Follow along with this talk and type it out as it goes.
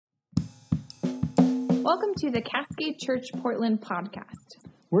Welcome to the Cascade Church Portland podcast.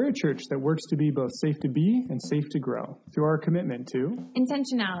 We're a church that works to be both safe to be and safe to grow through our commitment to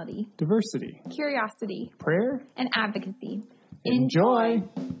intentionality, diversity, curiosity, prayer, and advocacy. Enjoy!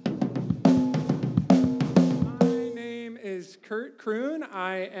 My name is Kurt Kroon.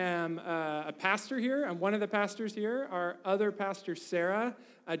 I am a pastor here. I'm one of the pastors here. Our other pastor, Sarah,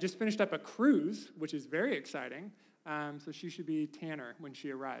 just finished up a cruise, which is very exciting. So she should be Tanner when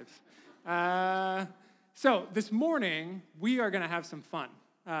she arrives. So this morning, we are going to have some fun.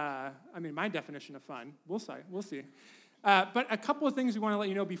 My definition of fun, we'll see. But a couple of things we want to let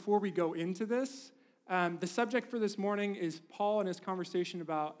you know before we go into this. The subject for this morning is Paul and his conversation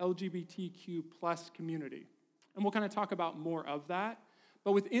about LGBTQ plus community. And we'll kind of talk about more of that.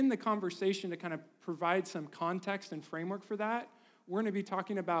 But within the conversation, to kind of provide some context and framework for that, we're going to be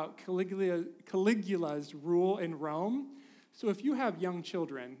talking about Caligula's rule in Rome. So if you have young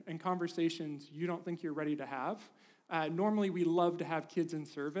children and conversations you don't think you're ready to have, normally we love to have kids in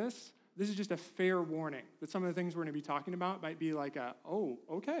service. This is just a fair warning that some of the things we're going to be talking about might be like,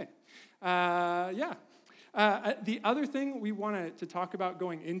 okay. The other thing we wanted to talk about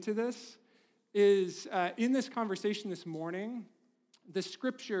going into this is in this conversation this morning, the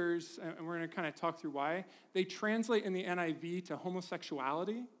scriptures, and we're going to kind of talk through why, they translate in the NIV to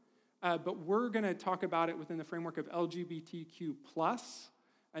homosexuality. But we're going to talk about it within the framework of LGBTQ+,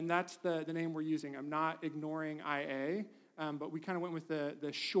 and that's the name we're using. I'm not ignoring IA, but we kind of went with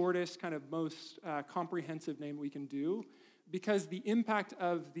the shortest, kind of most comprehensive name we can do, because the impact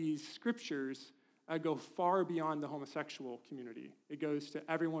of these scriptures go far beyond the homosexual community. It goes to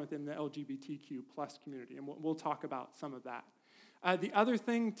everyone within the LGBTQ+ community, and we'll talk about some of that. The other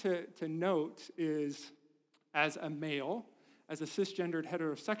thing to note is, as a male, as a cisgendered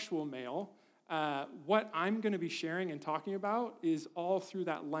heterosexual male, what I'm going to be sharing and talking about is all through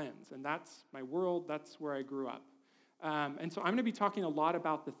that lens, and that's my world, that's where I grew up. And so I'm going to be talking a lot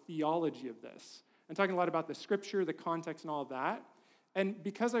about the theology of this, and talking a lot about the scripture, the context, and all of that. And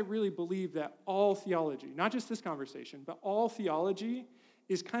because I really believe that all theology, not just this conversation, but all theology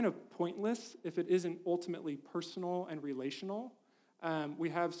is kind of pointless if it isn't ultimately personal and relational. We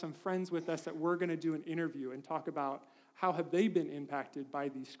have some friends with us that we're going to do an interview and talk about how have they been impacted by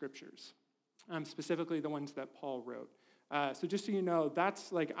these scriptures, specifically the ones that Paul wrote. So just so you know,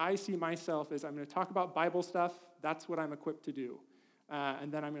 that's like I see myself as I'm going to talk about Bible stuff. That's what I'm equipped to do.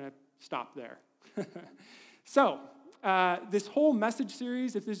 And then I'm going to stop there. So this whole message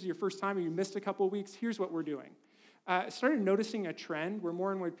series, if this is your first time and you missed a couple of weeks, here's what we're doing. I started noticing a trend where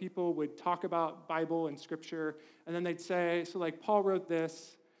more and more people would talk about Bible and scripture, and then they'd say, so like Paul wrote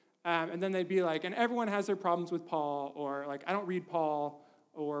this, and then they'd be like, and everyone has their problems with Paul, or like, I don't read Paul,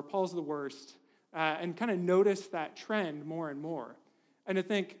 or Paul's the worst, and kind of notice that trend more and more. And to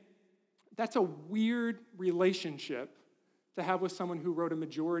think, that's a weird relationship to have with someone who wrote a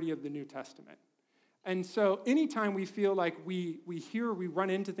majority of the New Testament. And so anytime we feel like we run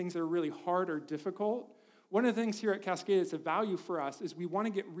into things that are really hard or difficult, one of the things here at Cascade that's a value for us is we want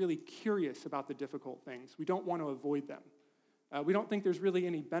to get really curious about the difficult things. We don't want to avoid them. We don't think there's really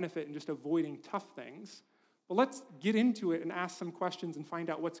any benefit in just avoiding tough things. But let's get into it and ask some questions and find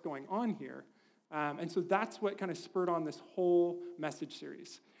out what's going on here. And so that's what kind of spurred on this whole message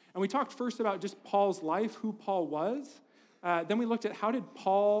series. And we talked first about just Paul's life, who Paul was. Then we looked at how did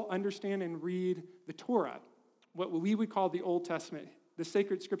Paul understand and read the Torah, what we would call the Old Testament, the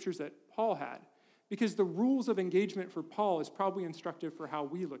sacred scriptures that Paul had. Because the rules of engagement for Paul is probably instructive for how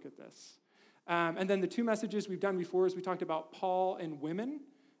we look at this. And then the two messages we've done before is we talked about Paul and women,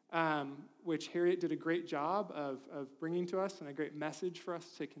 which Harriet did a great job of bringing to us and a great message for us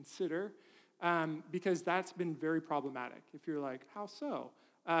to consider, because that's been very problematic. If you're like, how so?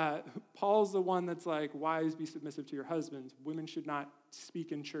 Paul's the one that's like, wives, be submissive to your husbands. Women should not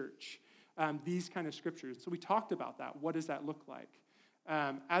speak in church. These kind of scriptures. So we talked about that. What does that look like?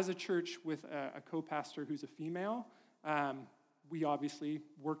 As a church with a co-pastor who's a female, we obviously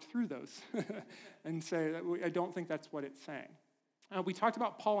worked through those and say that I don't think that's what it's saying. We talked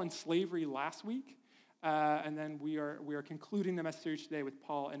about Paul and slavery last week, and then we are concluding the message today with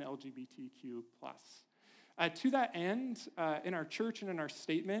Paul and LGBTQ+. To that end, in our church and in our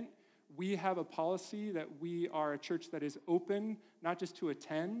statement, we have a policy that we are a church that is open, not just to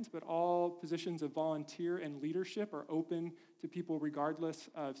attend, but all positions of volunteer and leadership are open to people regardless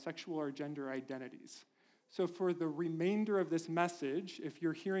of sexual or gender identities. So for the remainder of this message, if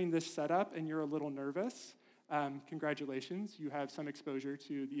you're hearing this setup and you're a little nervous, congratulations, you have some exposure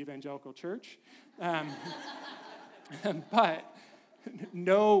to the evangelical church. But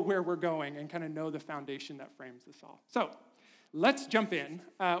know where we're going and kind of know the foundation that frames this all. So let's jump in.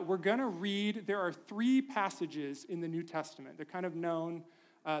 We're going to read, there are 3 passages in the New Testament. They're kind of known,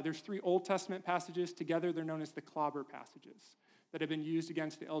 there's 3 Old Testament passages. Together, they're known as the clobber passages that have been used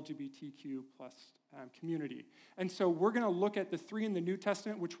against the LGBTQ plus community. And so we're going to look at the 3 in the New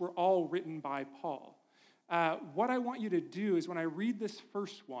Testament, which were all written by Paul. What I want you to do is when I read this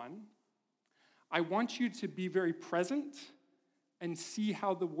first one, I want you to be very present and see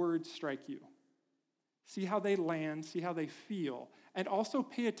how the words strike you. See how they land, see how they feel, and also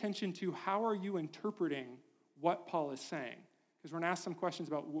pay attention to how are you interpreting what Paul is saying. Because we're going to ask some questions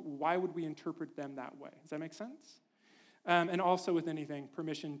about why would we interpret them that way. Does that make sense? And also with anything,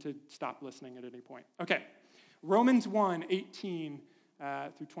 permission to stop listening at any point. Okay, Romans 1:18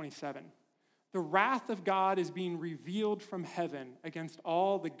 through 27. The wrath of God is being revealed from heaven against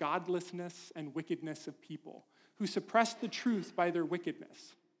all the godlessness and wickedness of people who suppress the truth by their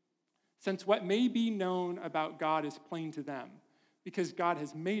wickedness. Since what may be known about God is plain to them, because God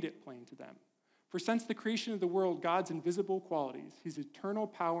has made it plain to them. For since the creation of the world, God's invisible qualities, his eternal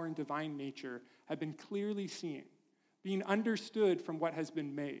power and divine nature, have been clearly seen, being understood from what has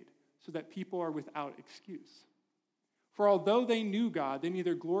been made, so that people are without excuse. For although they knew God, they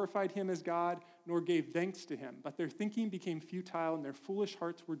neither glorified him as God nor gave thanks to him, but their thinking became futile and their foolish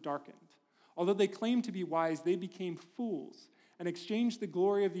hearts were darkened. Although they claimed to be wise, they became fools and exchanged the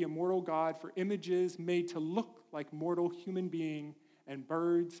glory of the immortal God for images made to look like mortal human beings and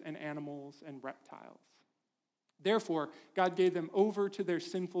birds and animals and reptiles. Therefore, God gave them over to their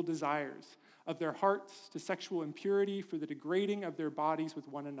sinful desires of their hearts, to sexual impurity, for the degrading of their bodies with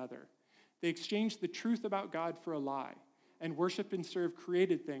one another. They exchanged the truth about God for a lie and worshiped and served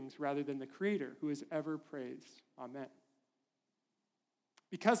created things rather than the Creator, who is ever praised. Amen.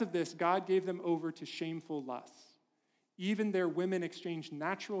 Because of this, God gave them over to shameful lusts. Even their women exchanged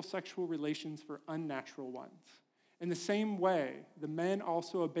natural sexual relations for unnatural ones. In the same way, the men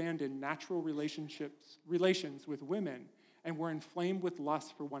also abandoned natural relations with women and were inflamed with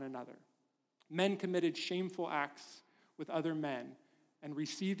lust for one another. Men committed shameful acts with other men and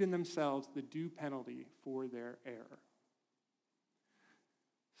received in themselves the due penalty for their error.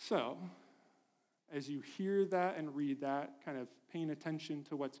 So, as you hear that and read that, kind of paying attention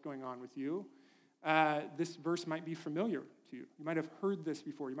to what's going on with you, this verse might be familiar to you. You might have heard this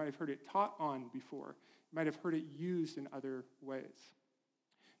before. You might have heard it taught on before. You might have heard it used in other ways.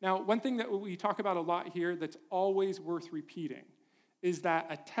 Now, one thing that we talk about a lot here that's always worth repeating is that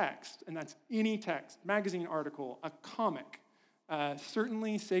a text, and that's any text, magazine article, a comic,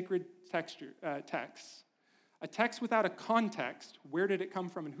 certainly sacred texts, a text without a context, where did it come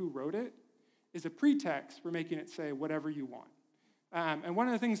from and who wrote it, is a pretext for making it say whatever you want. And one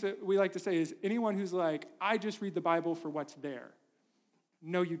of the things that we like to say is anyone who's like, I just read the Bible for what's there.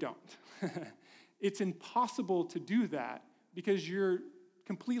 No, you don't. It's impossible to do that because you're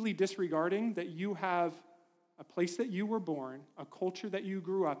completely disregarding that you have a place that you were born, a culture that you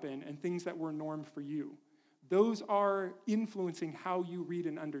grew up in, and things that were normed for you. Those are influencing how you read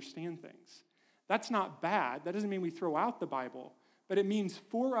and understand things. That's not bad. That doesn't mean we throw out the Bible, but it means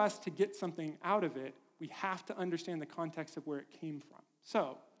for us to get something out of it, we have to understand the context of where it came from.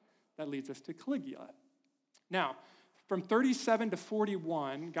 So that leads us to Caligula. Now, from 37 to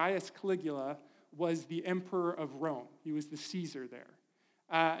 41, Gaius Caligula was the emperor of Rome. He was the Caesar there.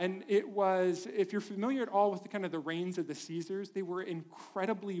 And it was, if you're familiar at all with the reigns of the Caesars, they were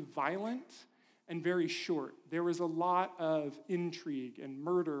incredibly violent and very short. There was a lot of intrigue and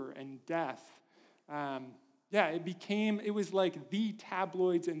murder and death. It was like the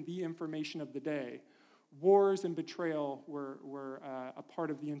tabloids and the information of the day. Wars and betrayal were a part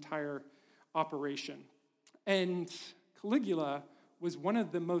of the entire operation. And Caligula was one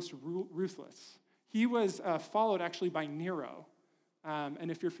of the most ruthless. He was followed actually by Nero.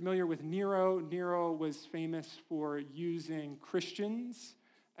 And if you're familiar with Nero was famous for using Christians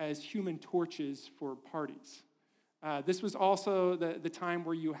as human torches for parties. This was also the time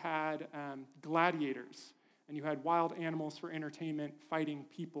where you had gladiators, and you had wild animals for entertainment fighting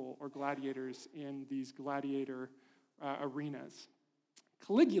people or gladiators in these gladiator arenas.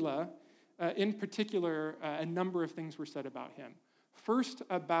 Caligula, in particular, a number of things were said about him. First,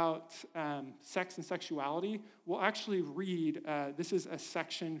 about sex and sexuality, we'll actually read, this is a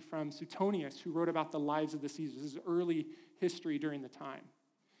section from Suetonius, who wrote about the lives of the Caesars. This is early history during the time.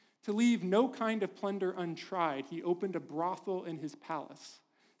 To leave no kind of plunder untried, he opened a brothel in his palace,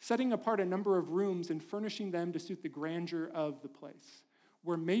 setting apart a number of rooms and furnishing them to suit the grandeur of the place,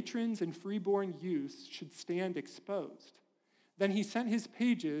 where matrons and freeborn youths should stand exposed. Then he sent his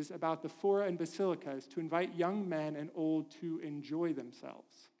pages about the fora and basilicas to invite young men and old to enjoy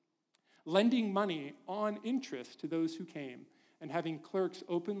themselves, lending money on interest to those who came, and having clerks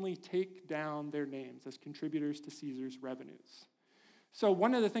openly take down their names as contributors to Caesar's revenues. So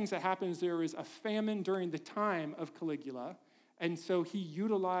one of the things that happens, there was a famine during the time of Caligula, and so he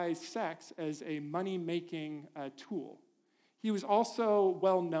utilized sex as a money-making tool. He was also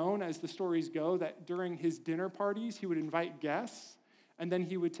well known, as the stories go, that during his dinner parties, he would invite guests, and then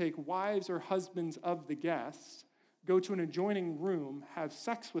he would take wives or husbands of the guests, go to an adjoining room, have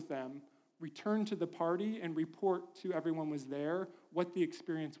sex with them, return to the party, and report to everyone was there what the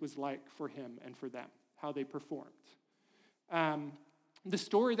experience was like for him and for them, how they performed. The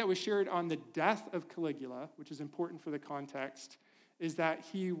story that was shared on the death of Caligula, which is important for the context, is that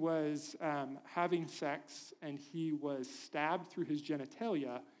he was having sex and he was stabbed through his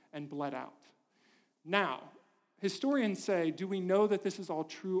genitalia and bled out. Now, historians say, do we know that this is all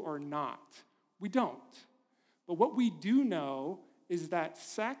true or not? We don't. But what we do know is that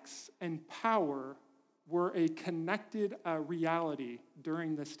sex and power were a connected reality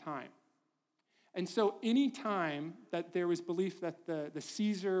during this time. And so any time that there was belief that the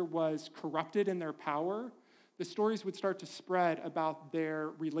Caesar was corrupted in their power, the stories would start to spread about their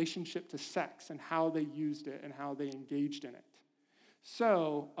relationship to sex and how they used it and how they engaged in it.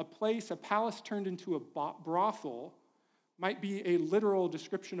 So a palace turned into a brothel might be a literal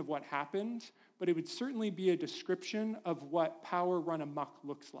description of what happened, but it would certainly be a description of what power run amok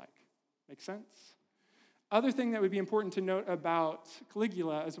looks like. Make sense? Other thing that would be important to note about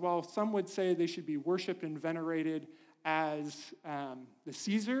Caligula as well, some would say they should be worshipped and venerated as the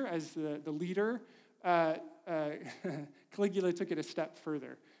Caesar, as the leader. Caligula took it a step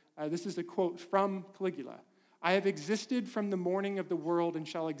further. This is a quote from Caligula. "I have existed from the morning of the world and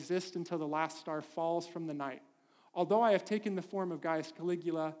shall exist until the last star falls from the night. Although I have taken the form of Gaius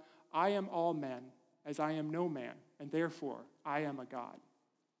Caligula, I am all men, as I am no man, and therefore I am a god."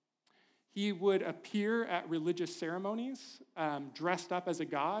 He would appear at religious ceremonies dressed up as a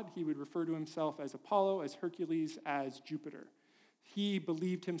god. He would refer to himself as Apollo, as Hercules, as Jupiter. He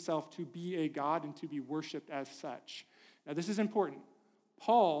believed himself to be a god and to be worshipped as such. Now, this is important.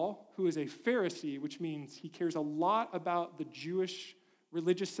 Paul, who is a Pharisee, which means he cares a lot about the Jewish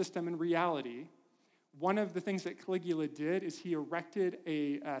religious system and reality, one of the things that Caligula did is he erected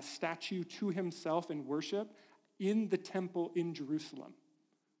a statue to himself in worship in the temple in Jerusalem.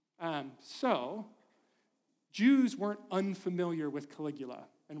 So, Jews weren't unfamiliar with Caligula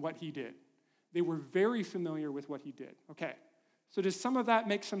and what he did. They were very familiar with what he did. Okay, so does some of that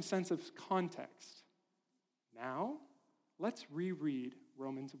make some sense of context? Now, let's reread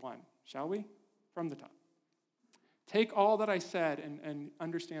Romans 1, shall we? From the top. Take all that I said and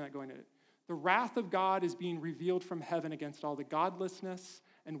understand that going into it. The wrath of God is being revealed from heaven against all the godlessness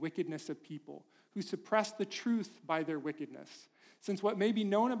and wickedness of people who suppress the truth by their wickedness, since what may be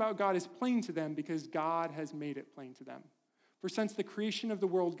known about God is plain to them because God has made it plain to them. For since the creation of the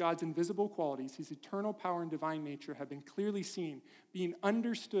world, God's invisible qualities, his eternal power and divine nature have been clearly seen, being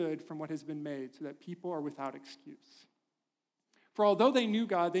understood from what has been made, so that people are without excuse. For although they knew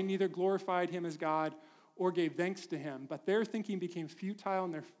God, they neither glorified him as God or gave thanks to him, but their thinking became futile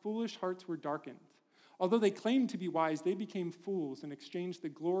and their foolish hearts were darkened. Although they claimed to be wise, they became fools and exchanged the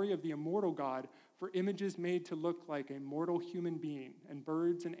glory of the immortal God for images made to look like a mortal human being and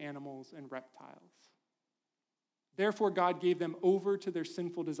birds and animals and reptiles. Therefore, God gave them over to their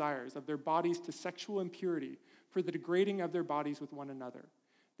sinful desires of their bodies to sexual impurity for the degrading of their bodies with one another.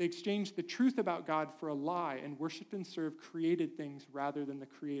 They exchanged the truth about God for a lie and worshiped and served created things rather than the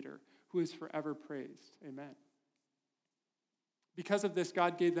Creator, who is forever praised. Amen. Because of this,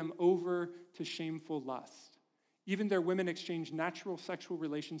 God gave them over to shameful lust. Even their women exchanged natural sexual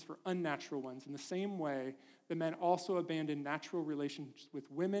relations for unnatural ones. In the same way, the men also abandoned natural relations with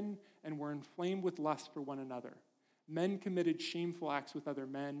women and were inflamed with lust for one another. Men committed shameful acts with other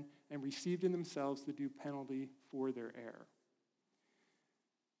men and received in themselves the due penalty for their error.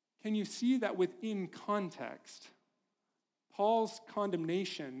 Can you see that within context, Paul's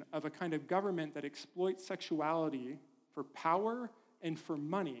condemnation of a kind of government that exploits sexuality for power and for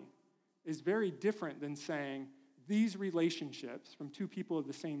money is very different than saying these relationships from two people of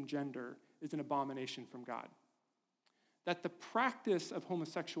the same gender is an abomination from God? That the practice of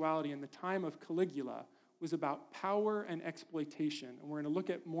homosexuality in the time of Caligula was about power and exploitation. And we're going to look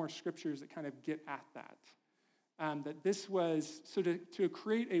at more scriptures that kind of get at that. That this was, so to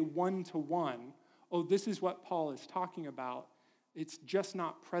create a one-to-one, oh, this is what Paul is talking about, it's just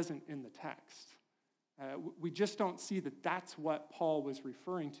not present in the text. We just don't see that that's what Paul was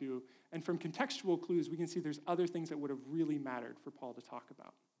referring to. And from contextual clues, we can see there's other things that would have really mattered for Paul to talk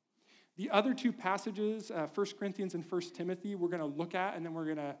about. The other two passages, 1 Corinthians and 1 Timothy, we're going to look at, and then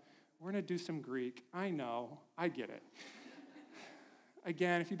we're going to do some Greek. I know, I get it.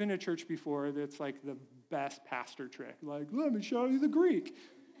 again, if you've been to church before, that's like the best pastor trick. Like, let me show you the Greek.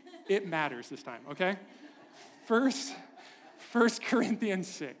 It matters this time, okay? First Corinthians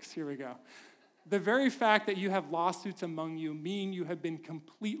 6, here we go. The very fact that you have lawsuits among you mean you have been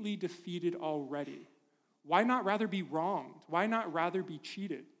completely defeated already. Why not rather be wronged? Why not rather be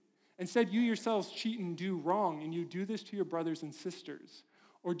cheated? Instead, you yourselves cheat and do wrong, and you do this to your brothers and sisters.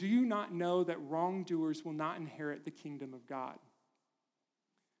 Or do you not know that wrongdoers will not inherit the kingdom of God?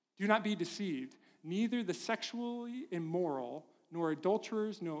 Do not be deceived. Neither the sexually immoral, nor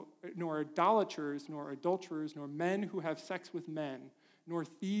adulterers, nor idolaters, nor adulterers, nor men who have sex with men, nor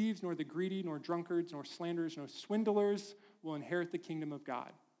thieves, nor the greedy, nor drunkards, nor slanderers, nor swindlers will inherit the kingdom of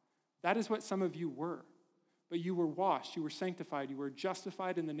God. That is what some of you were. But you were washed, you were sanctified, you were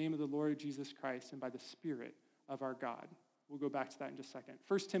justified in the name of the Lord Jesus Christ and by the Spirit of our God. We'll go back to that in just a second.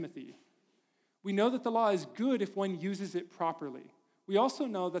 1 Timothy. We know that the law is good if one uses it properly. We also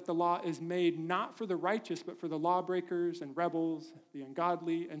know that the law is made not for the righteous, but for the lawbreakers and rebels, the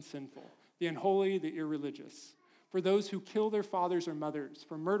ungodly and sinful, the unholy, the irreligious, for those who kill their fathers or mothers,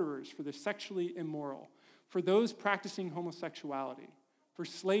 for murderers, for the sexually immoral, for those practicing homosexuality, for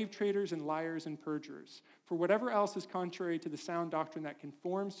slave traders and liars and perjurers, for whatever else is contrary to the sound doctrine that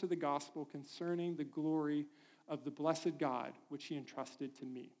conforms to the gospel concerning the glory of the blessed God, which he entrusted to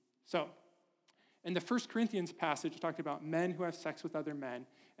me. So, in the 1 Corinthians passage, it talked about men who have sex with other men,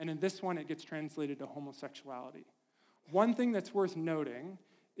 and in this one, it gets translated to homosexuality. One thing that's worth noting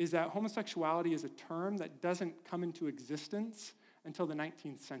is that homosexuality is a term that doesn't come into existence until the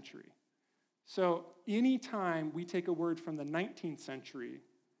 19th century. So anytime we take a word from the 19th century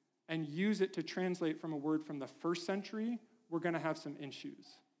and use it to translate from a word from the 1st century, we're going to have some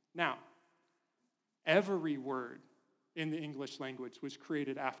issues. Now, every word in the English language was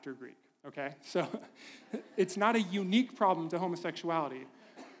created after Greek. Okay, so it's not a unique problem to homosexuality.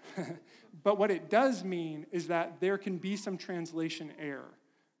 But what it does mean is that there can be some translation error,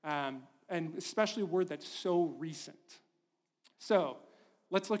 and especially a word that's so recent. So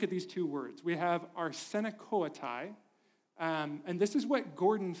let's look at these two words. We have arsenokoitai, and this is what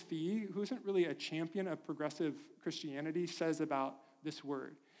Gordon Fee, who isn't really a champion of progressive Christianity, says about this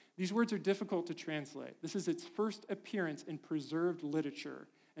word. These words are difficult to translate. This is its first appearance in preserved literature,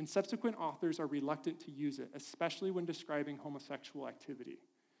 and subsequent authors are reluctant to use it, especially when describing homosexual activity.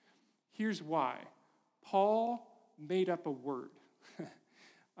 Here's why. Paul made up a word.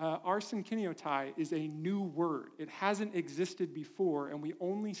 Arsenkiniotai is a new word. It hasn't existed before, and we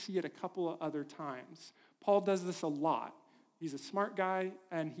only see it a couple of other times. Paul does this a lot. He's a smart guy,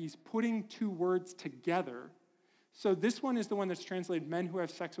 and he's putting two words together. So this one is the one that's translated men who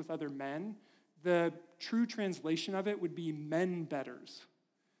have sex with other men. The true translation of it would be men betters.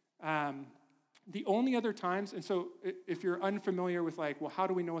 The only other times, and so if you're unfamiliar with like, well, how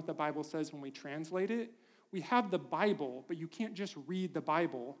do we know what the Bible says when we translate it? We have the Bible, but you can't just read the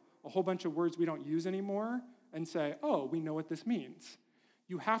Bible, a whole bunch of words we don't use anymore, and say, oh, we know what this means.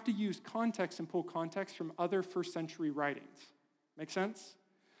 You have to use context and pull context from other first century writings. Make sense?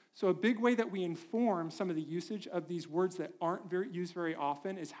 So a big way that we inform some of the usage of these words that aren't used very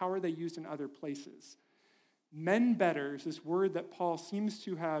often is how are they used in other places. Men betters, this word that Paul seems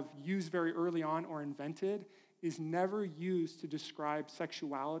to have used very early on or invented, is never used to describe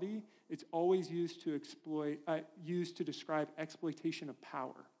sexuality. It's always used to describe exploitation of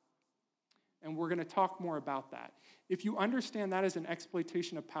power. And we're going to talk more about that. If you understand that as an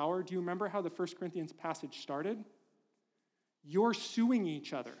exploitation of power, do you remember how the 1 Corinthians passage started? You're suing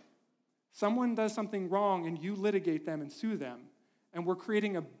each other. Someone does something wrong and you litigate them and sue them. And we're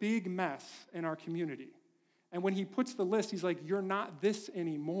creating a big mess in our community. And when he puts the list, he's like, you're not this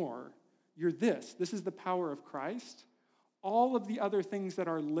anymore. You're this. This is the power of Christ. All of the other things that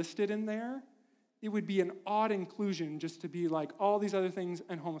are listed in there, it would be an odd inclusion just to be like all these other things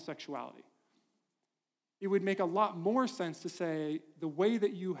and homosexuality. It would make a lot more sense to say the way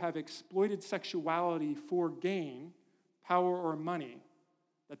that you have exploited sexuality for gain, power, or money,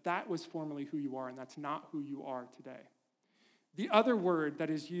 that was formerly who you are, and that's not who you are today. The other word that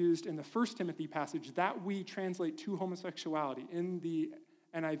is used in the 1 Timothy passage that we translate to homosexuality in the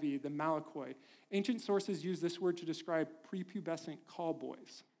NIV, the malakoi, ancient sources use this word to describe prepubescent call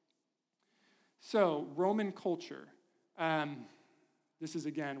boys. So, Roman culture. This is,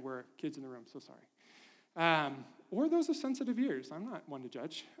 again, we're kids in the room, so sorry. Or those of sensitive ears. I'm not one to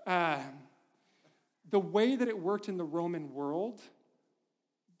judge. The way that it worked in the Roman world,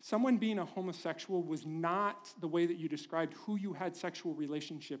 someone being a homosexual was not the way that you described who you had sexual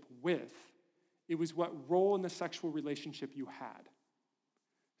relationship with. It was what role in the sexual relationship you had.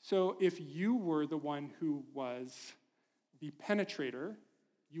 So if you were the one who was the penetrator,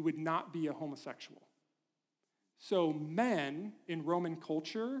 you would not be a homosexual. So men in Roman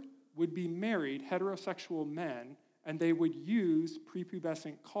culture would be married, heterosexual men, and they would use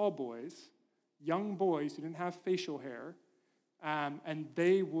prepubescent call boys, young boys who didn't have facial hair, and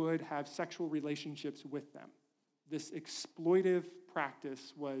they would have sexual relationships with them. This exploitive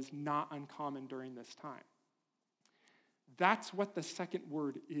practice was not uncommon during this time. That's what the second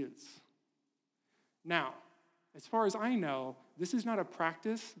word is. Now, as far as I know, this is not a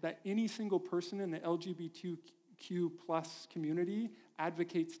practice that any single person in the LGBTQ plus community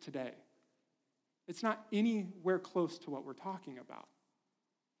advocates today. It's not anywhere close to what we're talking about.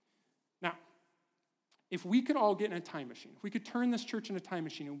 Now, if we could all get in a time machine, if we could turn this church in a time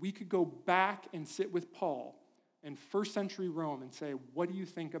machine and we could go back and sit with Paul in first century Rome and say, what do you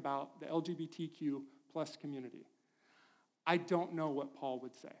think about the LGBTQ plus community? I don't know what Paul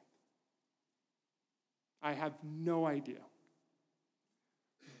would say. I have no idea.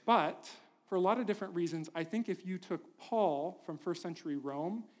 But for a lot of different reasons, I think if you took Paul from first century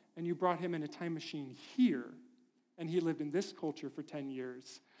Rome and you brought him in a time machine here, and he lived in this culture for 10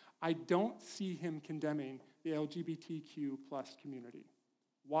 years, I don't see him condemning the LGBTQ plus community.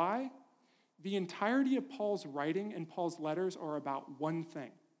 Why? The entirety of Paul's writing and Paul's letters are about one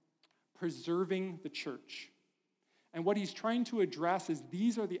thing: preserving the church. And what he's trying to address is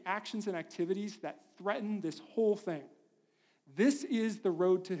these are the actions and activities that threaten this whole thing. This is the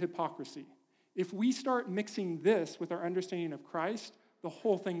road to hypocrisy. If we start mixing this with our understanding of Christ, the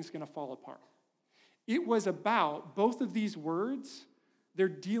whole thing's going to fall apart. It was about both of these words, they're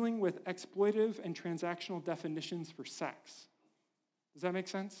dealing with exploitive and transactional definitions for sex. Does that make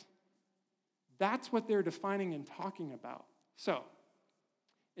sense? That's what they're defining and talking about. So,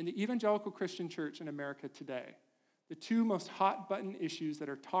 in the evangelical Christian church in America today, the two most hot button issues that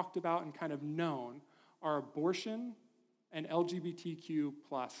are talked about and kind of known are abortion and LGBTQ+.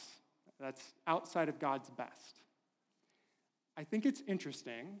 That's outside of God's best. I think it's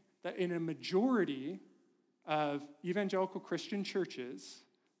interesting that in a majority of evangelical Christian churches,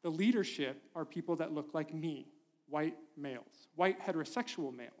 the leadership are people that look like me, white males, white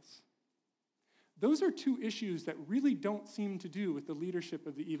heterosexual males. Those are two issues that really don't seem to do with the leadership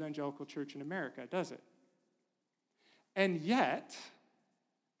of the evangelical church in America, does it? And yet,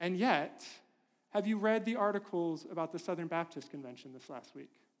 have you read the articles about the Southern Baptist Convention this last week?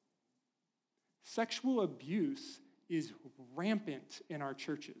 Sexual abuse is rampant in our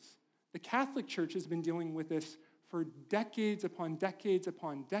churches. The Catholic Church has been dealing with this for decades upon decades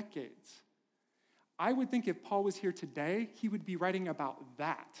upon decades. I would think if Paul was here today, he would be writing about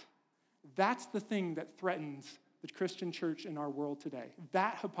that. That's the thing that threatens the Christian church in our world today.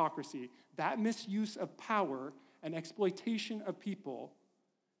 That hypocrisy, that misuse of power and exploitation of people,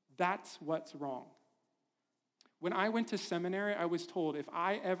 that's what's wrong. When I went to seminary, I was told if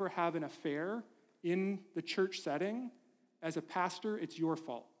I ever have an affair in the church setting, as a pastor, it's your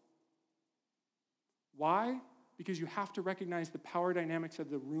fault. Why? Because you have to recognize the power dynamics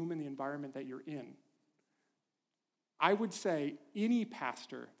of the room and the environment that you're in. I would say any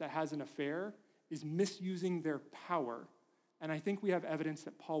pastor that has an affair is misusing their power, and I think we have evidence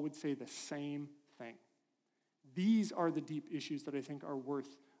that Paul would say the same thing. These are the deep issues that I think are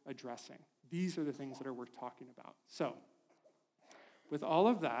worth addressing. These are the things that are worth talking about. So, with all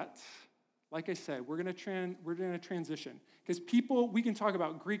of that, like I said, we're going to transition. Because people, we can talk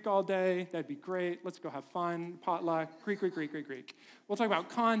about Greek all day. That'd be great. Let's go have fun. Potluck. Greek. We'll talk about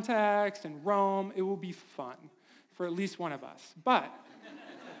context and Rome. It will be fun for at least one of us. But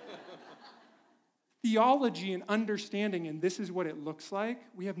theology and understanding, and this is what it looks like,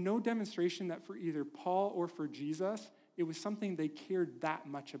 we have no demonstration that for either Paul or for Jesus, it was something they cared that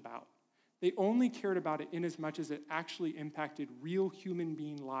much about. They only cared about it in as much as it actually impacted real human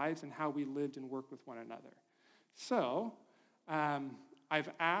being lives and how we lived and worked with one another. So, I've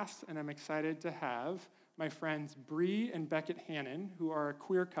asked, and I'm excited to have, my friends Bree and Beckett Hannon, who are a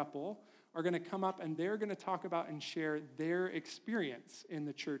queer couple, are going to come up and they're going to talk about and share their experience in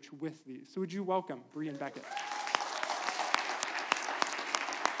the church with these. So would you welcome Bree and Beckett?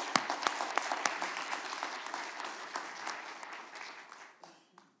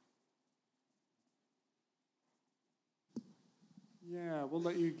 Yeah, we'll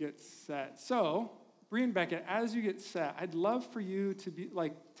let you get set. So, Bree and Beckett, as you get set, I'd love for you to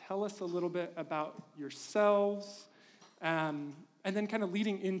tell us a little bit about yourselves, and then kind of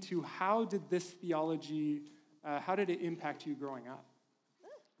leading into how did this theology, how did it impact you growing up?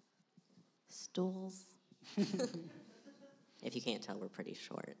 Stools. If you can't tell, we're pretty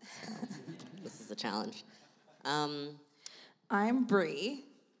short, so this is a challenge. I'm Bree,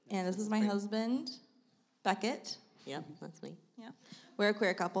 and this is my husband, Beckett. Yep, that's me. Yeah. We're a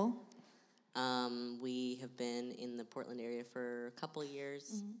queer couple. We have been in the Portland area for a couple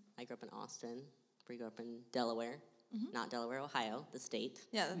years. I grew up in Austin. Bree grew up in Delaware. Not Delaware, Ohio, the state.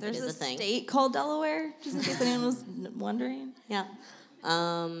 Yeah, there's It a is a thing. state called Delaware, just in case anyone was wondering. Yeah.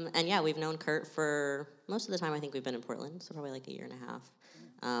 And yeah, we've known Kurt for most of the time. I think we've been in Portland, so probably like a year and a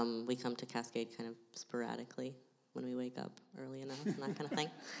half. We come to Cascade kind of sporadically when we wake up early enough and that kind of thing.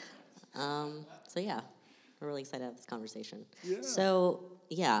 So yeah, we're really excited to have this conversation. Yeah. So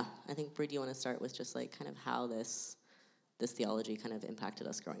yeah, I think Bree, do you want to start with just like kind of how this theology kind of impacted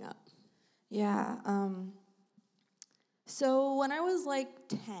us growing up? Yeah. So when I was like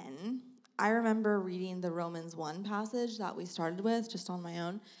 10, I remember reading the Romans 1 passage that we started with just on my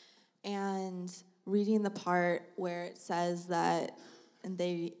own, and reading the part where it says that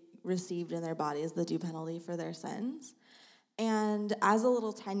they received in their bodies the due penalty for their sins. And as a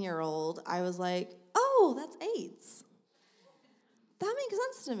little 10-year-old, I was like, oh, that's AIDS. That makes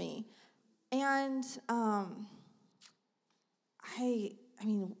sense to me. And I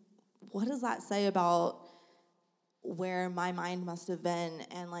mean, what does that say about where my mind must have been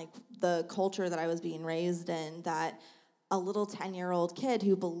and like the culture that I was being raised in, that a little 10-year-old kid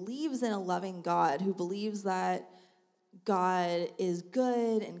who believes in a loving God, who believes that God is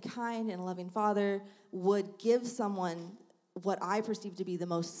good and kind and a loving Father, would give someone what I perceive to be the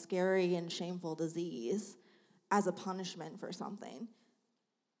most scary and shameful disease as a punishment for something.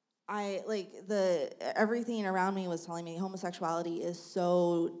 Everything around me was telling me homosexuality is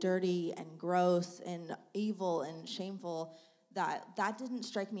so dirty and gross and evil and shameful that didn't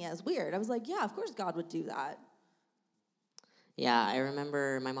strike me as weird. I was like, yeah, of course God would do that. Yeah, I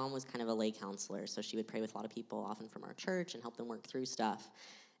remember my mom was kind of a lay counselor, so she would pray with a lot of people, often from our church, and help them work through stuff.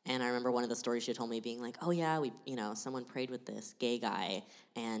 And I remember one of the stories she told me being like, oh yeah, someone prayed with this gay guy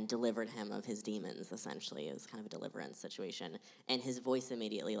and delivered him of his demons, essentially. It was kind of a deliverance situation. And his voice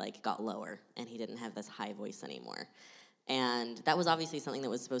immediately got lower, and he didn't have this high voice anymore. And that was obviously something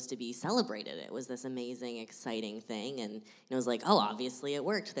that was supposed to be celebrated. It was this amazing, exciting thing. And it was like, oh, obviously it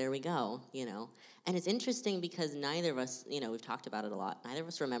worked. There we go, And it's interesting because neither of us, we've talked about it a lot. Neither of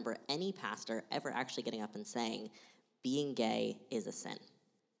us remember any pastor ever actually getting up and saying, being gay is a sin.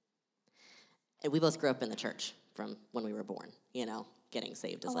 And we both grew up in the church from when we were born, getting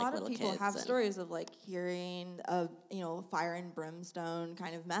saved as little kids. A lot of people have stories of hearing a fire and brimstone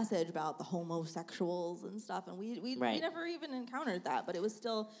kind of message about the homosexuals and stuff, and we never even encountered that, but it was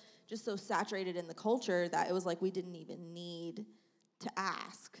still just so saturated in the culture that it was like we didn't even need to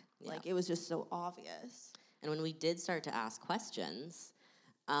ask. Yeah. It was just so obvious. And when we did start to ask questions,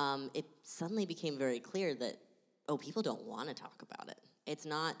 it suddenly became very clear that people don't want to talk about it. It's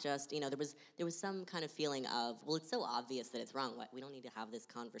not just, there was some kind of feeling of, well, it's so obvious that it's wrong. We don't need to have this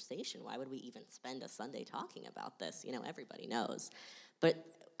conversation. Why would we even spend a Sunday talking about this? Everybody knows. But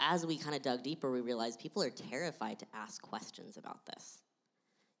as we kind of dug deeper, we realized people are terrified to ask questions about this.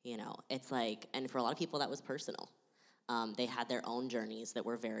 It's and for a lot of people, that was personal. They had their own journeys that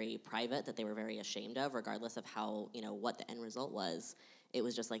were very private, that they were very ashamed of, regardless of how, what the end result was. It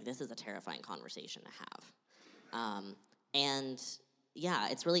was just this is a terrifying conversation to have. Yeah,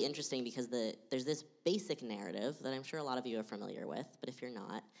 it's really interesting because there's this basic narrative that I'm sure a lot of you are familiar with, but if you're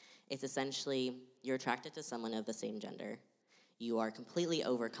not, it's essentially you're attracted to someone of the same gender. You are completely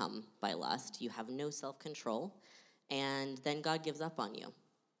overcome by lust. You have no self-control, and then God gives up on you.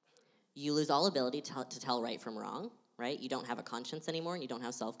 You lose all ability to tell right from wrong, right? You don't have a conscience anymore, and you don't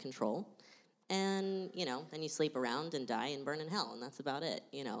have self-control. And, then you sleep around and die and burn in hell, and that's about it,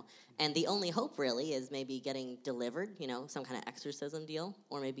 And the only hope, really, is maybe getting delivered, some kind of exorcism deal,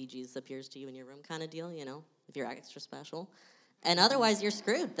 or maybe Jesus appears to you in your room kind of deal, if you're extra special. And otherwise, you're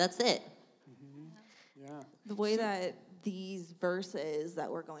screwed. That's it. Mm-hmm. Yeah. The way that these verses that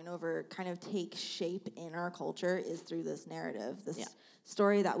we're going over kind of take shape in our culture is through this narrative, this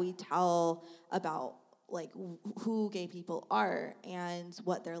story that we tell about who gay people are and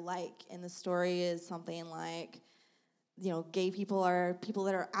what they're like. And the story is something like, gay people are people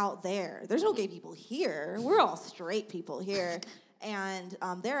that are out there. There's no gay people here. We're all straight people here. And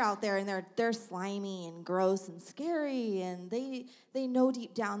they're out there, and they're slimy and gross and scary, and they know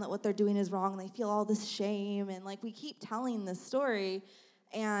deep down that what they're doing is wrong, and they feel all this shame. And we keep telling this story,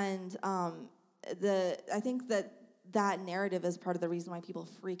 and I think that narrative is part of the reason why people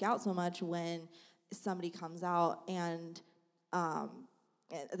freak out so much when somebody comes out and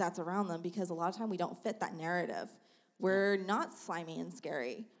that's around them, because a lot of time we don't fit that narrative. We're not slimy and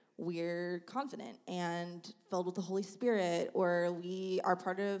scary. We're confident and filled with the Holy Spirit, or we are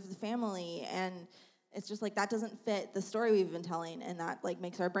part of the family, and it's just that doesn't fit the story we've been telling, and that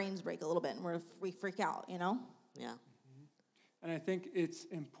makes our brains break a little bit, and we freak out, Yeah. And I think it's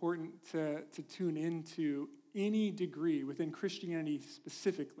important to tune into any degree within Christianity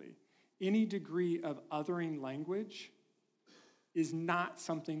specifically, any degree of othering language is not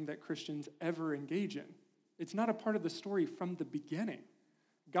something that Christians ever engage in. It's not a part of the story from the beginning.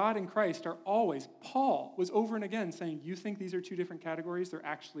 God and Christ are always, Paul was over and again saying, you think these are two different categories? They're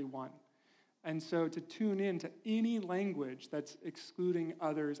actually one. And so to tune in to any language that's excluding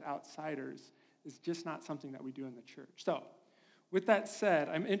others, outsiders, is just not something that we do in the church. So with that said,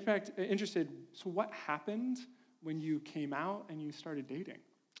 I'm in fact interested, so what happened when you came out and you started dating?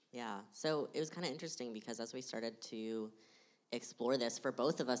 Yeah, so it was kind of interesting because as we started to explore this, for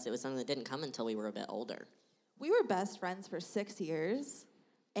both of us, it was something that didn't come until we were a bit older. We were best friends for 6 years,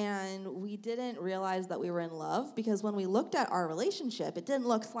 and we didn't realize that we were in love because when we looked at our relationship, it didn't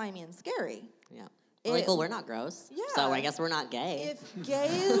look slimy and scary. Yeah. We're like, well, we're not gross, so I guess we're not gay. If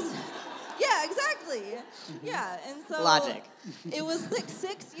gays... Yeah, exactly. Yeah, and so... Logic. It was like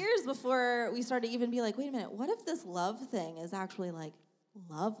 6 years before we started to even be like, wait a minute, what if this love thing is actually like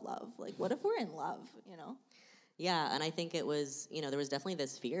love? Like, what if we're in love, you know? Yeah, and I think it was, there was definitely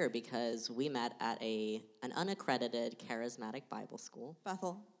this fear because we met at an unaccredited charismatic Bible school.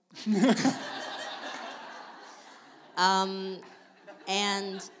 Bethel.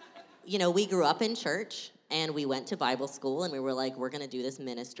 And, we grew up in church and we went to Bible school and we were like, we're going to do this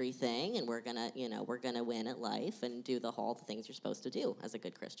ministry thing and we're going to win at life and do all the things you're supposed to do as a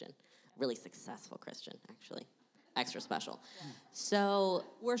good Christian. Really successful Christian, actually. Extra special. Yeah. So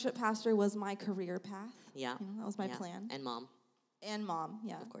worship pastor was my career path. Yeah. That was my plan. And mom. And mom,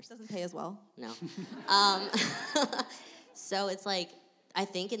 yeah. Of course. Doesn't pay as well. No. So it's like, I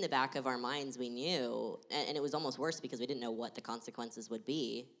think in the back of our minds we knew, and it was almost worse because we didn't know what the consequences would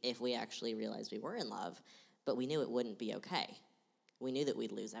be if we actually realized we were in love, but we knew it wouldn't be okay. We knew that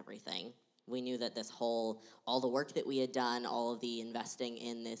we'd lose everything. We knew that all the work that we had done, all of the investing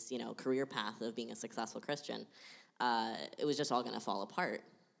in this, career path of being a successful Christian, it was just all going to fall apart.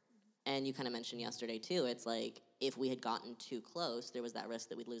 And you kind of mentioned yesterday, too, it's like if we had gotten too close, there was that risk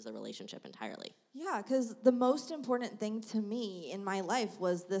that we'd lose the relationship entirely. Yeah, because the most important thing to me in my life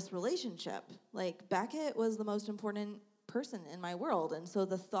was this relationship. Like, Beckett was the most important person in my world. And so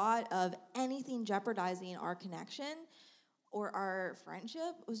the thought of anything jeopardizing our connection or our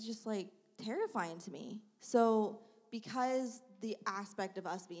friendship was just, like, terrifying to me. So because the aspect of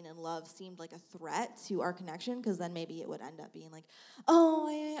us being in love seemed like a threat to our connection, because then maybe it would end up being like, oh,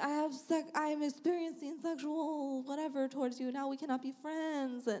 I'm experiencing sexual whatever towards you, now we cannot be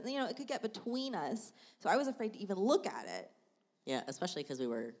friends. And, it could get between us. So I was afraid to even look at it. Yeah, especially because we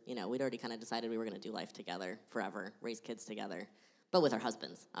were, we'd already kind of decided we were going to do life together forever, raise kids together. But with our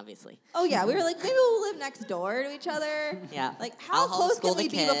husbands, obviously. Oh, yeah. We were like, maybe we'll live next door to each other. Yeah. Like, how close can we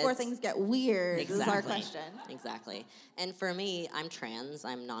be kids before things get weird? Exactly. Is our question. Exactly. And for me, I'm trans.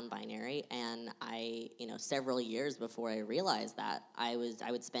 I'm non-binary. And I, several years before I realized that, I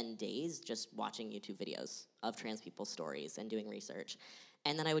would spend days just watching YouTube videos of trans people's stories and doing research.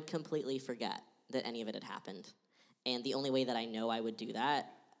 And then I would completely forget that any of it had happened. And the only way that I know I would do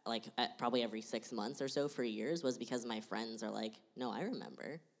that, like probably every 6 months or so for years, was because my friends are like, no, I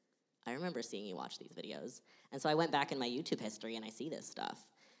remember seeing you watch these videos. And so I went back in my YouTube history and I see this stuff.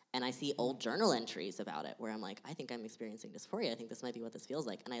 And I see old journal entries about it where I'm like, I think I'm experiencing dysphoria. I think this might be what this feels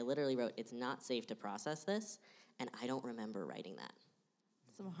like. And I literally wrote, it's not safe to process this. And I don't remember writing that.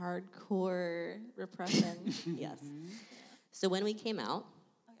 Some hardcore repression. Yes. So when we came out,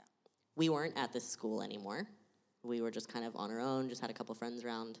 we weren't at this school anymore. We were just kind of on our own, just had a couple friends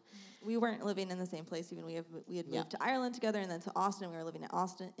around. We weren't living in the same place even. We had moved to Ireland together and then to Austin. We were living in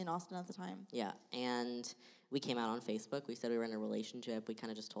Austin at the time. Yeah, and we came out on Facebook. We said we were in a relationship. We kind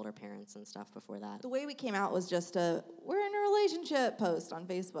of just told our parents and stuff before that. The way we came out was just we're in a relationship post on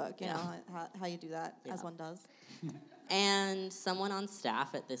Facebook. You know how you do that, as one does. And someone on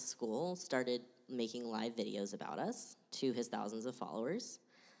staff at this school started making live videos about us to his thousands of followers.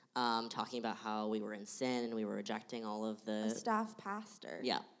 Talking about how we were in sin and we were rejecting all of the... A staff pastor.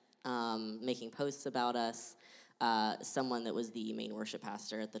 Yeah. Making posts about us. Someone that was the main worship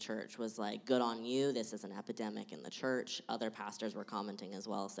pastor at the church was like, good on you, this is an epidemic in the church. Other pastors were commenting as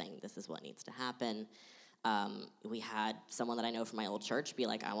well, saying this is what needs to happen. We had someone that I know from my old church be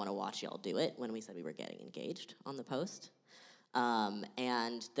like, I want to watch y'all do it, when we said we were getting engaged on the post.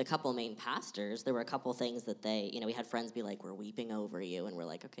 And the couple main pastors, there were a couple things that we had friends be like, we're weeping over you. And we're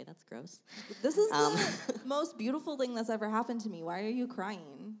like, okay, that's gross. This is the most beautiful thing that's ever happened to me. Why are you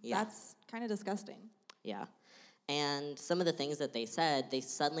crying? Yeah. That's kind of disgusting. Yeah. And some of the things that they said, they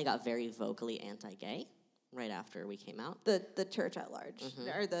suddenly got very vocally anti-gay. right after we came out. The church at large,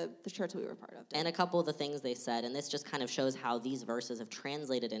 or the church we were part of. And a couple of the things they said, and this just kind of shows how these verses have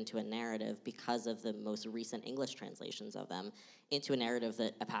translated into a narrative because of the most recent English translations of them, into a narrative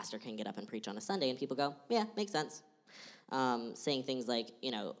that a pastor can get up and preach on a Sunday, and people go, yeah, makes sense. Saying things like,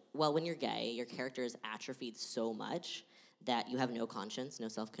 well, when you're gay, your character is atrophied so much that you have no conscience, no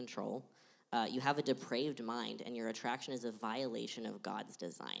self-control. You have a depraved mind, and your attraction is a violation of God's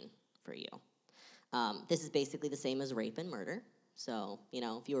design for you. This is basically the same as rape and murder. So,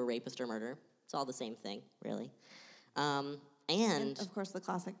 if you were a rapist or murderer, it's all the same thing, really. And of course, the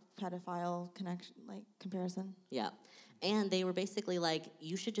classic pedophile comparison. Yeah. And they were basically like,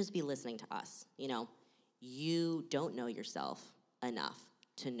 you should just be listening to us. You don't know yourself enough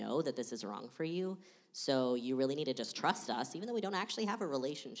to know that this is wrong for you. So you really need to just trust us, even though we don't actually have a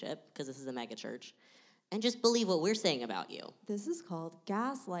relationship, because this is a mega church, and just believe what we're saying about you. This is called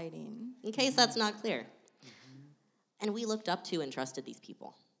gaslighting. In case that's not clear. And we looked up to and trusted these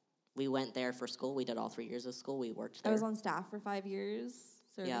people. We went there for school. We did all 3 years of school. We worked there. I was on staff for 5 years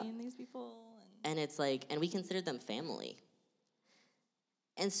serving these people. And it's like, and we considered them family.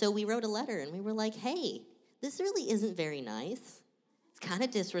 And so we wrote a letter, and we were like, hey, this really isn't very nice. It's kind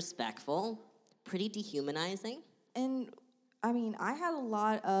of disrespectful, pretty dehumanizing. And, I had a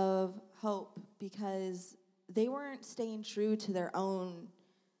lot of hope because they weren't staying true to their own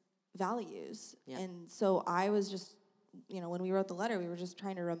values. Yeah. And so I was just, when we wrote the letter, we were just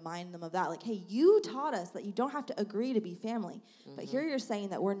trying to remind them of that. Like, hey, you taught us that you don't have to agree to be family. But here you're saying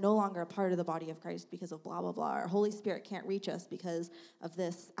that we're no longer a part of the body of Christ because of blah, blah, blah. Our Holy Spirit can't reach us because of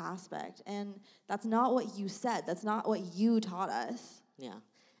this aspect. And that's not what you said. That's not what you taught us. Yeah.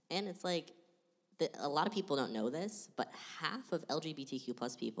 And it's like, a lot of people don't know this, but half of LGBTQ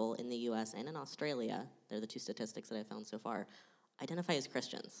plus people in the U.S. and in Australia, they're the two statistics that I found so far, identify as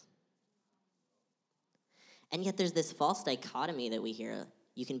Christians. And yet there's this false dichotomy that we hear,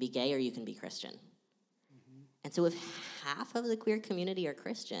 you can be gay or you can be Christian. And so if half of the queer community are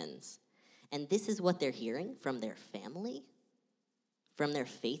Christians, and this is what they're hearing from their family, from their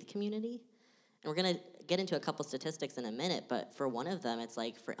faith community, and we're going to get into a couple statistics in a minute, but for one of them, it's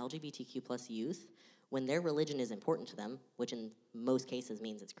like for LGBTQ plus youth, when their religion is important to them, which in most cases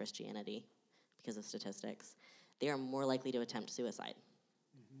means it's Christianity because of statistics, they are more likely to attempt suicide.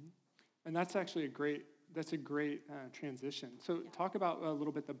 And that's actually a great transition. So talk about a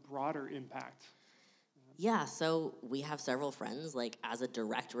little bit the broader impact. Yeah, so we have several friends, as a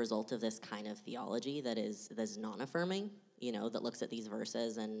direct result of this kind of theology that's non-affirming, that looks at these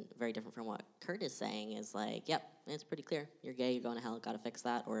verses, and very different from what Kurt is saying, is like, yep, it's pretty clear. You're gay, you're going to hell, got to fix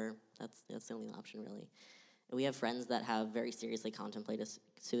that, or that's the only option, really. And we have friends that have very seriously contemplated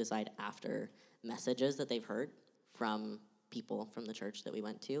suicide after messages that they've heard from people from the church that we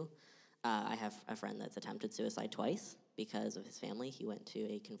went to. I have a friend that's attempted suicide twice because of his family. He went to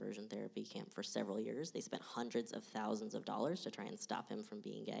a conversion therapy camp for several years. They spent hundreds of thousands of dollars to try and stop him from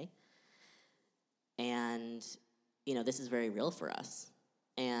being gay. And this is very real for us.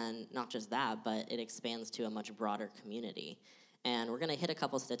 And not just that, but it expands to a much broader community. And we're going to hit a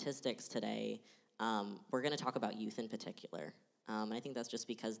couple statistics today. We're going to talk about youth in particular. And I think that's just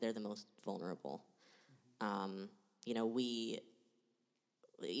because they're the most vulnerable. When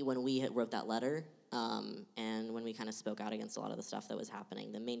we wrote that letter, and when we kind of spoke out against a lot of the stuff that was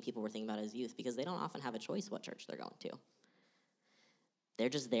happening, the main people we're thinking about is youth, because they don't often have a choice what church they're going to. They're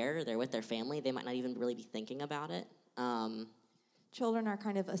just there. They're with their family. They might not even really be thinking about it. Children are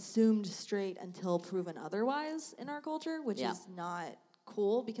kind of assumed straight until proven otherwise in our culture, which is not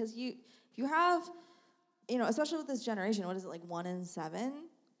cool, because if you have, especially with this generation, what is it, 1 in 7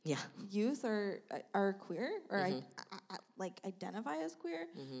 youth are queer or identify as queer.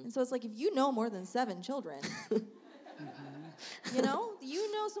 And so it's like, if you know more than 7 children, you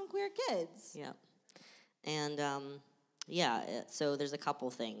know some queer kids. Yeah. And so there's a couple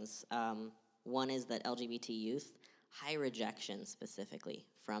things. One is that LGBT youth, high rejection specifically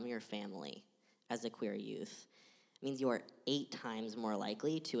from your family as a queer youth means you are 8 times more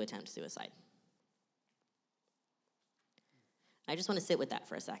likely to attempt suicide. I just want to sit with that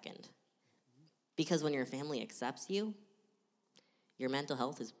for a second. Because when your family accepts you, your mental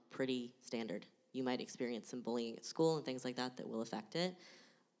health is pretty standard. You might experience some bullying at school and things like that will affect it,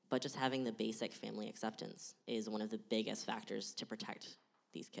 but just having the basic family acceptance is one of the biggest factors to protect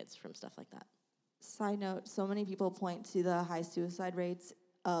these kids from stuff like that. Side note, so many people point to the high suicide rates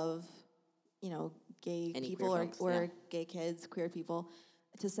of, gay people or gay kids, queer people,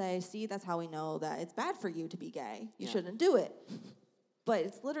 to say, see, that's how we know that it's bad for you to be gay. You shouldn't do it. But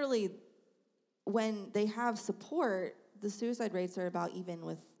it's literally, when they have support, the suicide rates are about even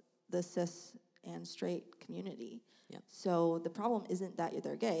with the cis and straight community. Yep. So the problem isn't that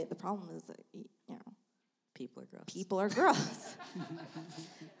they're gay. The problem is that, People are gross. people are gross.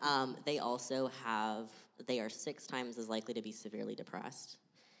 They are 6 times as likely to be severely depressed.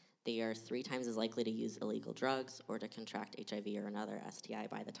 They are 3 times as likely to use illegal drugs or to contract HIV or another STI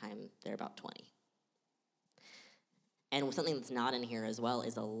by the time they're about 20. And something that's not in here as well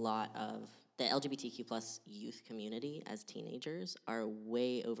is a lot of the LGBTQ plus youth community as teenagers are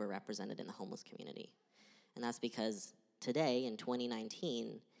way overrepresented in the homeless community. And that's because today, in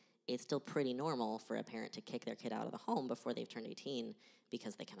 2019, it's still pretty normal for a parent to kick their kid out of the home before they've turned 18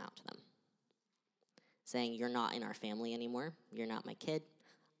 because they come out to them, saying, you're not in our family anymore, you're not my kid,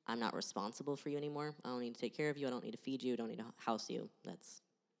 I'm not responsible for you anymore, I don't need to take care of you, I don't need to feed you, I don't need to house you, it's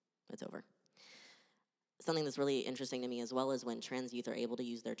over. Something that's really interesting to me as well is when trans youth are able to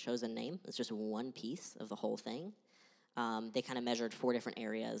use their chosen name. It's just one piece of the whole thing. They kind of measured 4 different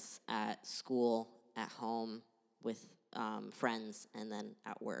areas: at school, at home, with friends, and then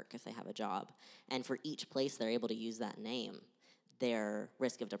at work if they have a job. And for each place they're able to use that name, their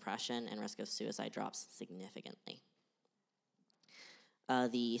risk of depression and risk of suicide drops significantly.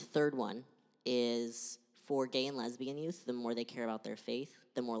 The third one is for gay and lesbian youth, the more they care about their faith,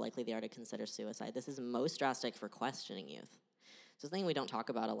 the more likely they are to consider suicide. This is most drastic for questioning youth. So the thing we don't talk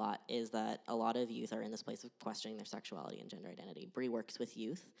about a lot is that a lot of youth are in this place of questioning their sexuality and gender identity. Bree works with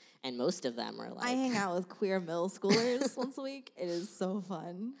youth, and most of them are like... I hang out with queer middle schoolers once a week. It is so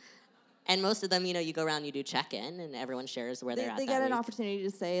fun. And most of them, you go around, you do check-in, and everyone shares where they're at that week. They get an opportunity to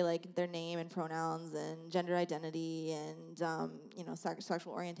say, like, their name and pronouns and gender identity and,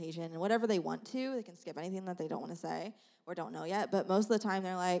 sexual orientation and whatever they want to. They can skip anything that they don't want to say or don't know yet. But most of the time,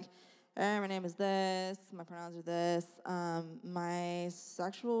 they're like, hey, my name is this, my pronouns are this, my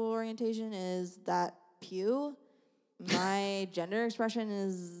sexual orientation is that pew, my gender expression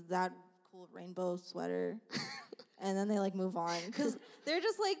is that cool rainbow sweater. And then they, move on. Because they're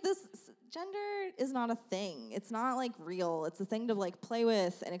just this gender is not a thing. It's not, real. It's a thing to, play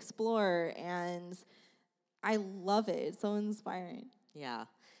with and explore. And I love it. It's so inspiring. Yeah.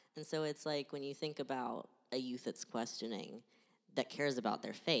 And so it's when you think about a youth that's questioning, that cares about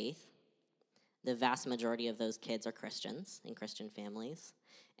their faith, the vast majority of those kids are Christians in Christian families.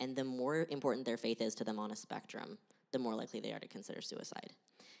 And the more important their faith is to them on a spectrum, the more likely they are to consider suicide.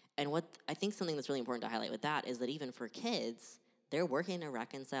 And what I think something that's really important to highlight with that is that even for kids, they're working to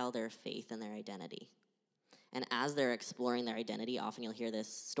reconcile their faith and their identity. And as they're exploring their identity, often you'll hear this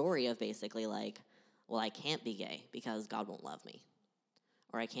story of basically well, I can't be gay because God won't love me.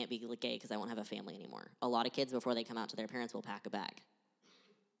 Or I can't be gay because I won't have a family anymore. A lot of kids, before they come out to their parents, will pack a bag.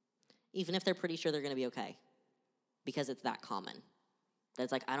 Even if they're pretty sure they're going to be okay. Because it's that common.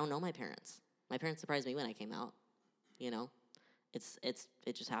 That's I don't know my parents. My parents surprised me when I came out,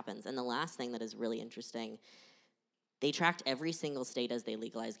 It just happens. And the last thing that is really interesting, they tracked every single state as they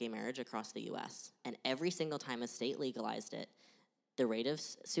legalized gay marriage across the U.S. And every single time a state legalized it, the rate of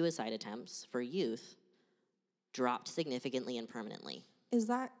suicide attempts for youth dropped significantly and permanently. Is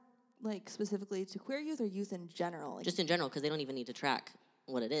that, specifically to queer youth or youth in general? Just in general, because they don't even need to track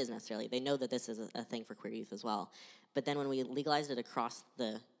what it is necessarily. They know that this is a thing for queer youth as well. But then when we legalized it across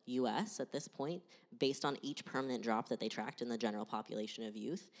the U.S. at this point, based on each permanent drop that they tracked in the general population of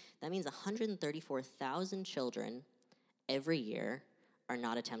youth, that means 134,000 children every year are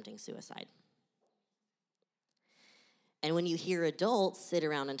not attempting suicide. And when you hear adults sit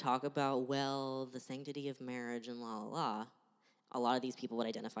around and talk about, well, the sanctity of marriage and la la la, a lot of these people would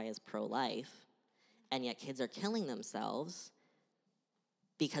identify as pro-life, and yet kids are killing themselves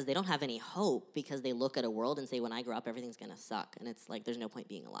because they don't have any hope, because they look at a world and say, when I grow up, everything's going to suck. And it's there's no point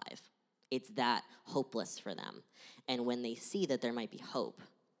being alive. It's that hopeless for them. And when they see that there might be hope,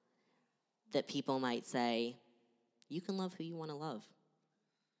 that people might say, you can love who you want to love.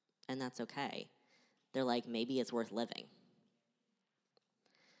 And that's okay. They're maybe it's worth living.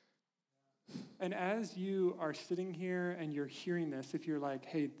 And as you are sitting here and you're hearing this, if you're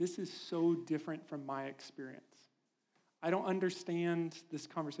hey, this is so different from my experience. I don't understand this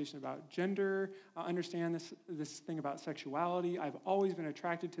conversation about gender. I understand this thing about sexuality. I've always been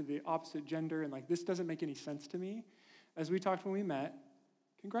attracted to the opposite gender, and this doesn't make any sense to me. As we talked when we met,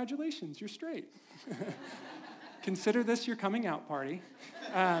 congratulations, you're straight. Consider this your coming out party.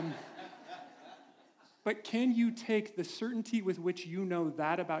 But can you take the certainty with which you know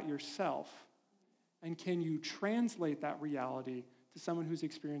that about yourself, and can you translate that reality to someone whose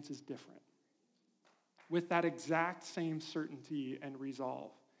experience is different? With that exact same certainty and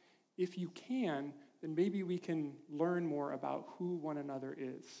resolve. If you can, then maybe we can learn more about who one another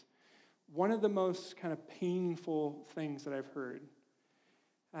is. One of the most kind of painful things that I've heard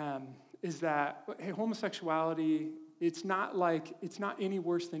is that, hey, homosexuality, it's not any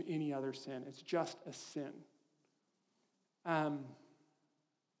worse than any other sin. It's just a sin.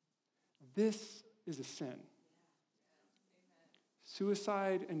 This is a sin.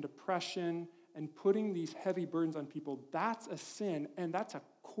 Suicide and depression and putting these heavy burdens on people, that's a sin, and that's a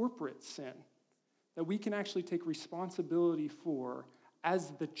corporate sin that we can actually take responsibility for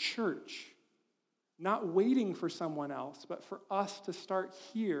as the church, not waiting for someone else, but for us to start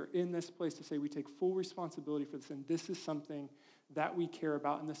here in this place to say we take full responsibility for this, and this is something that we care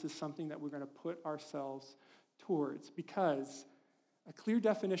about, and this is something that we're going to put ourselves towards, because a clear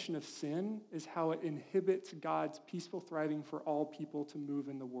definition of sin is how it inhibits God's peaceful thriving for all people to move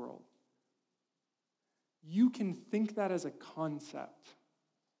in the world. You can think that as a concept,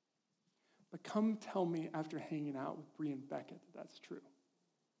 but come tell me after hanging out with Bree and Beckett that that's true.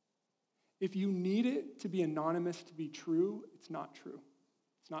 If you need it to be anonymous to be true, it's not true.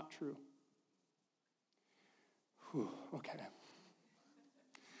 It's not true. Whew, okay.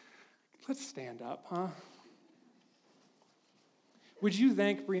 Let's stand up, huh? Would you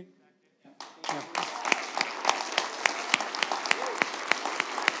thank Bree? Yeah.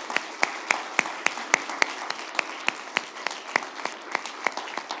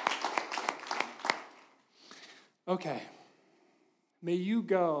 Okay. May you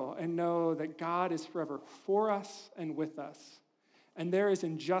go and know that God is forever for us and with us, and there is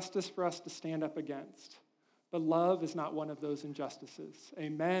injustice for us to stand up against. But love is not one of those injustices.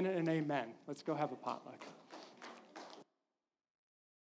 Amen and amen. Let's go have a potluck.